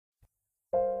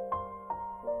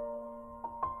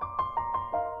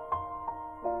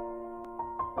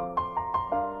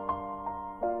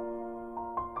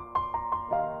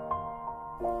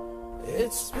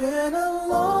It's been a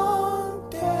long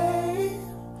day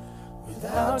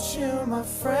without you, my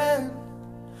friend,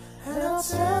 and I'll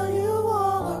tell you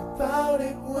all about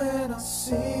it when I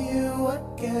see you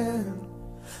again.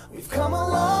 We've come a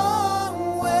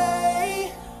long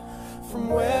way from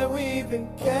where we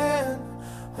began.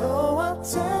 Oh, I'll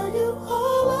tell you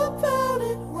all about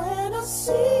it when I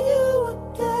see you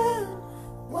again.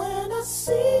 When I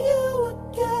see you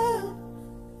again.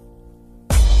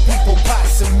 People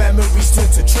pass and memories turn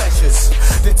to treasures.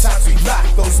 The times we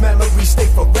laugh, those memories stay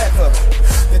forever.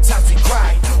 The times we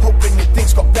cried, hoping that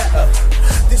things got better.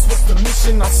 This was the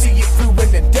mission, I'll see it through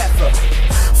an endeavor.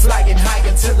 Flying high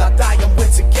until I die and we're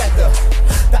together.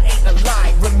 That ain't a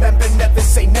lie, remember never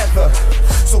say never.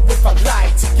 So if I lie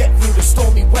to get through the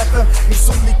stormy weather, it's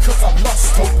only cause I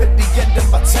lost hope at the end of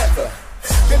my tether.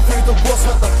 Been through the wars,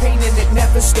 felt the pain and it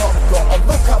never stopped. Gotta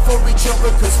look out for each other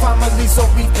cause family's all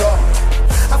we got.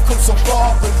 I've come so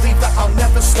far, believe that I'll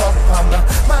never stop. I'm a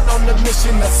man on a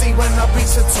mission, I'll see when I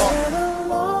reach the top. It's been a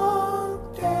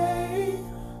long day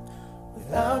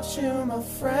without you, my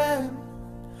friend,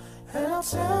 and I'll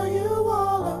tell you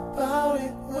all about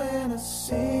it when I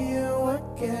see you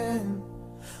again.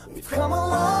 We've come a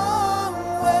long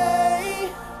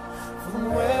way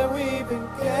from where we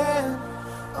began.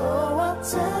 Oh, I'll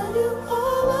tell you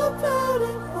all about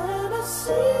it when I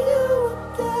see you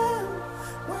again.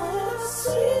 When I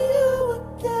see you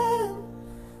again.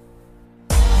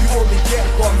 You only get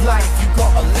one life, you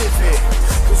gotta live it.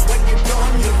 Cause when you're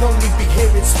gone, you'll only be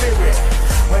here in spirit.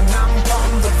 When I'm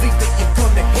gone, believe that you're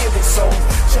gonna hear it. So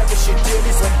cherish your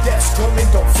dearest, when death's coming,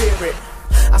 don't fear it.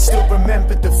 I still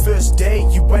remember the first day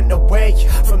you went away.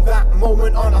 From that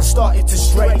moment on I started to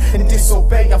stray and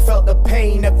disobey. I felt the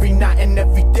pain every night and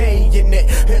every day, and it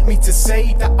hurt me to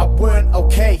say that I weren't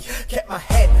okay. Kept my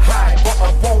head high, but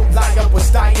I won't lie, I was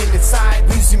dying inside,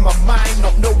 losing my mind,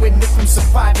 not knowing if I'm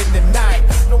surviving the night.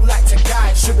 No light to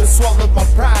guide, should've swallowed my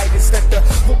pride. Instead the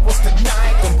look was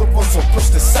denied and the ones were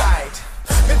pushed aside.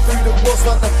 Been through the wars,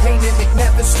 felt the pain and it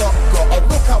never stopped. Gotta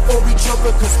look out for each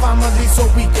other cause family's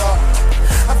all we got.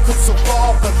 I've come so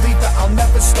far, believe that I'll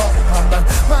never stop. I'm a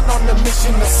man on a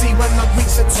mission, I'll see when I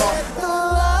reach the top. Let the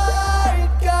light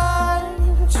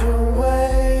guide your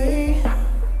way,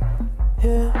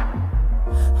 yeah.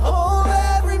 Hold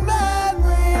every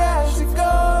memory as you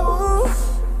go,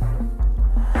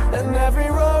 and every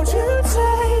road you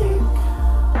take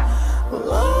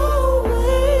will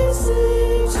always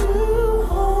lead you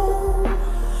home.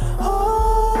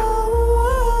 Oh,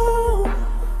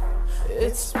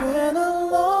 it's been a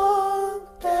long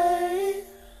day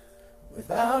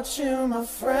without you, my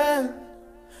friend,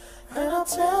 and I'll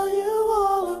tell you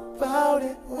all about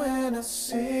it when I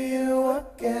see you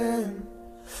again.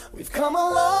 We've come a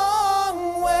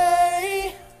long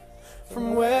way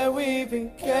from where we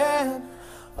began.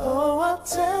 Oh, I'll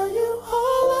tell you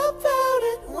all about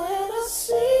it when I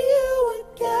see